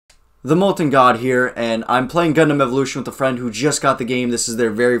The Molten God here, and I'm playing Gundam Evolution with a friend who just got the game. This is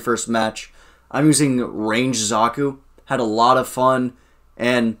their very first match. I'm using ranged Zaku. Had a lot of fun,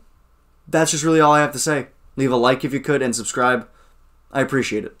 and that's just really all I have to say. Leave a like if you could, and subscribe. I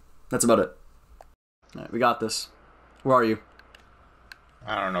appreciate it. That's about it. Alright, we got this. Where are you?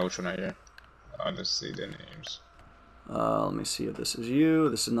 I don't know which one I hear. I'll just see the names. Let me see if this is you.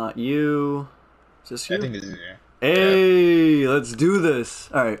 This is not you. Is this you? I think this is you. Hey, let's do this.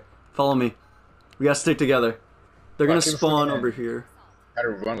 Alright, follow me. We gotta stick together. They're gonna spawn over here. How to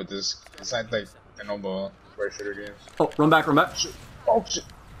run with this? It's not like the normal first shooter games. Oh, run back, run back. Oh shit!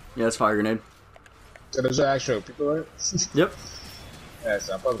 Yeah, it's fire grenade. So there's actual people, right? Yep. Yeah,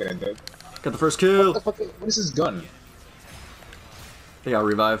 so I'm probably gonna do it. Got the first kill. What the fuck? What is this gun? They got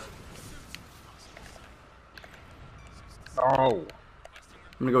revive. No.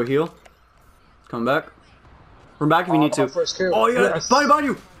 I'm gonna go heal. Coming back. Run back if you need to. First kill. Oh, yeah. Yes. Behind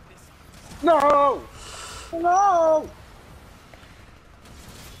you. No! No!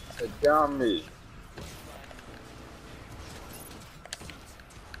 They got me.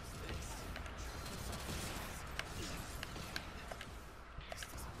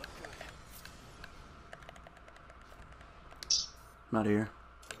 I'm out of here.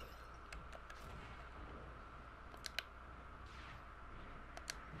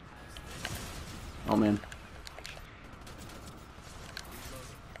 Oh man.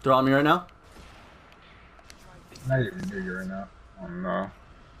 They're on me right now? I'm not even near you right now. Oh no.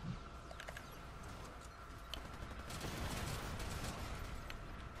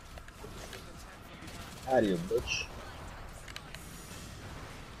 Out of you, bitch.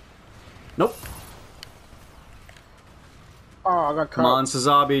 Nope. Oh, I got caught. Come on,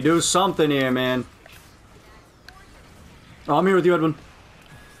 Sazabi, do something here, man. Oh, I'm here with you, Edwin.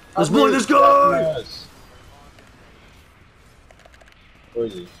 Let's bully this guy! Yes. Where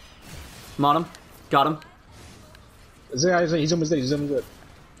is he? I'm on him. Got him. He's almost dead. He's almost dead.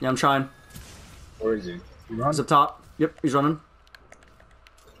 Yeah, I'm trying. Where is he? He runs? He's up top. Yep, he's running.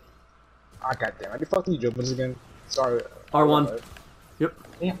 Ah, goddamn. How the fuck did you jump this again? Sorry. R1. Yep.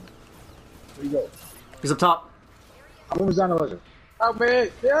 Damn. Where you go? He's up top. I'm almost down to legend. Help me!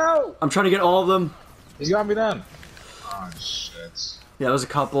 Yo! I'm trying to get all of them. He's got me down. Oh, shit. Yeah, there's a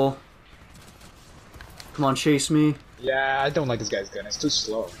couple. Come on, chase me. Yeah, I don't like this guy's gun. It's too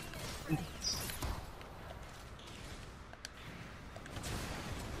slow.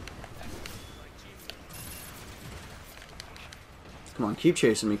 Come on, keep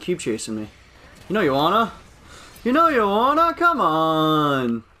chasing me, keep chasing me. You know you wanna? You know you wanna? Come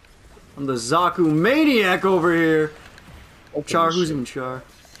on! I'm the Zaku maniac over here! Open Char, this who's shit. even Char?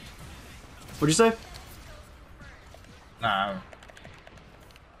 What'd you say? Nah.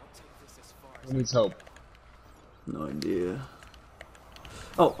 Who needs help? No idea.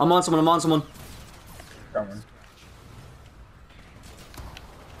 Oh, I'm on someone, I'm on someone. Coming.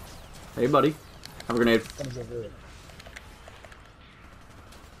 Hey, buddy. Have a grenade. Comes over here.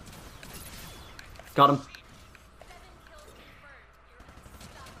 Got him.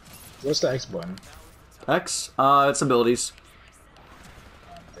 What's the X button? X? It's abilities.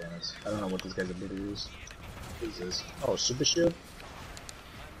 Oh, damn it. I don't know what this guy's ability is. What is this? Oh, super shield?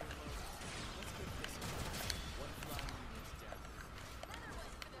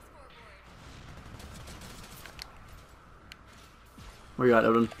 Where you at,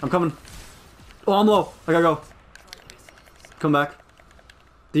 Odin? I'm coming. Oh, I'm low. I gotta go. Come back.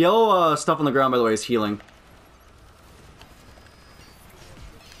 The yellow stuff on the ground, by the way, is healing.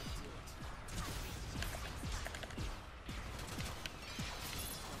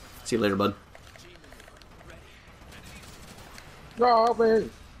 See you later, bud. No,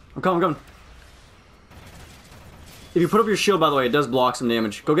 man. I'm coming, I'm coming. If you put up your shield, by the way, it does block some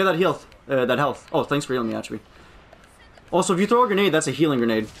damage. Go get that health. That health. Oh, thanks for healing me, actually. Also, if you throw a grenade, that's a healing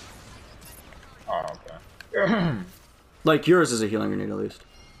grenade. Oh, okay. Like, yours is a healing grenade, at least.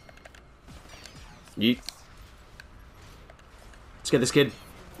 Yeet. Let's get this kid.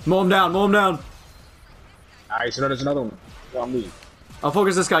 Mow him down, mow him down. Alright, so there's another one. On me. I'll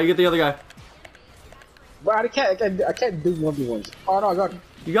focus this guy, you get the other guy. But I can't do 1v1s. Oh no, I got him.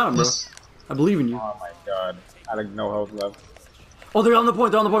 You got him, bro. I believe in you. Oh my god. I had no health left. Oh, they're on the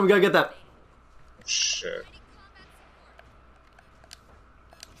point, we gotta get that. Shit.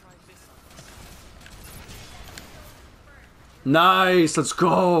 Nice, let's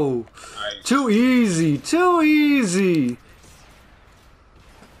go. Nice. Too easy, too easy.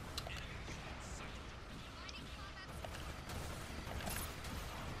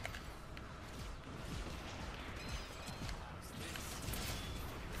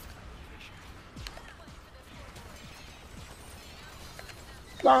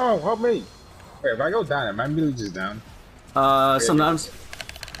 No, help me. Wait, if I go down, am I really just down? Sometimes.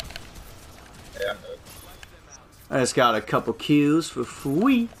 Yeah, I'm good. I just got a couple kills for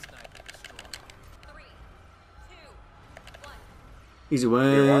free. Easy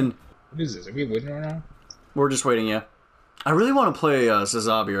win. What is this? Are we winning right now? We're just waiting, yeah. I really want to play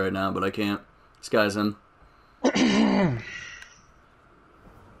Sazabi right now, but I can't. This guy's in.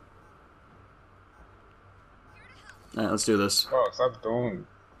 Alright, let's do this. Oh, stop throwing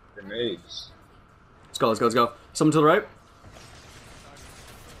grenades. Let's go, let's go, let's go. Someone to the right.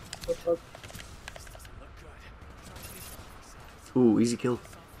 What the fuck? Ooh, easy kill.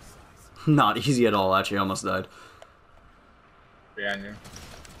 Not easy at all, actually. I almost died. Behind you.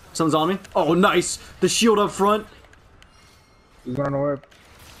 Someone's on me. Oh, nice! The shield up front. He's running away.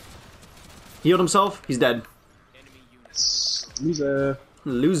 Healed himself. He's dead. Loser.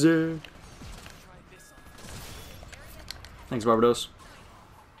 Loser. Thanks, Barbados.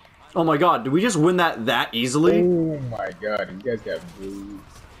 Oh my god, did we just win that easily? Oh my god, you guys got booed.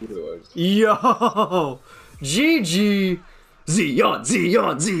 Yo! GG! Zeon,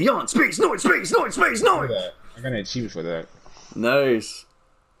 Zeon, Zeon! Space noise, space noise, space noise! I got an achievement for that. Nice.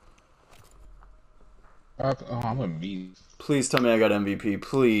 Oh, I'm gonna beat. Please tell me I got MVP,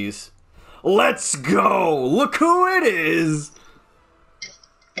 please. Let's go! Look who it is!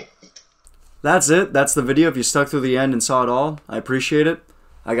 That's it. That's the video. If you stuck through the end and saw it all, I appreciate it.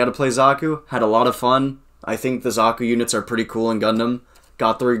 I got to play Zaku. Had a lot of fun. I think the Zaku units are pretty cool in Gundam.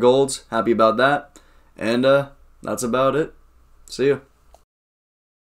 Got 3 golds. Happy about that. And that's about it. See ya.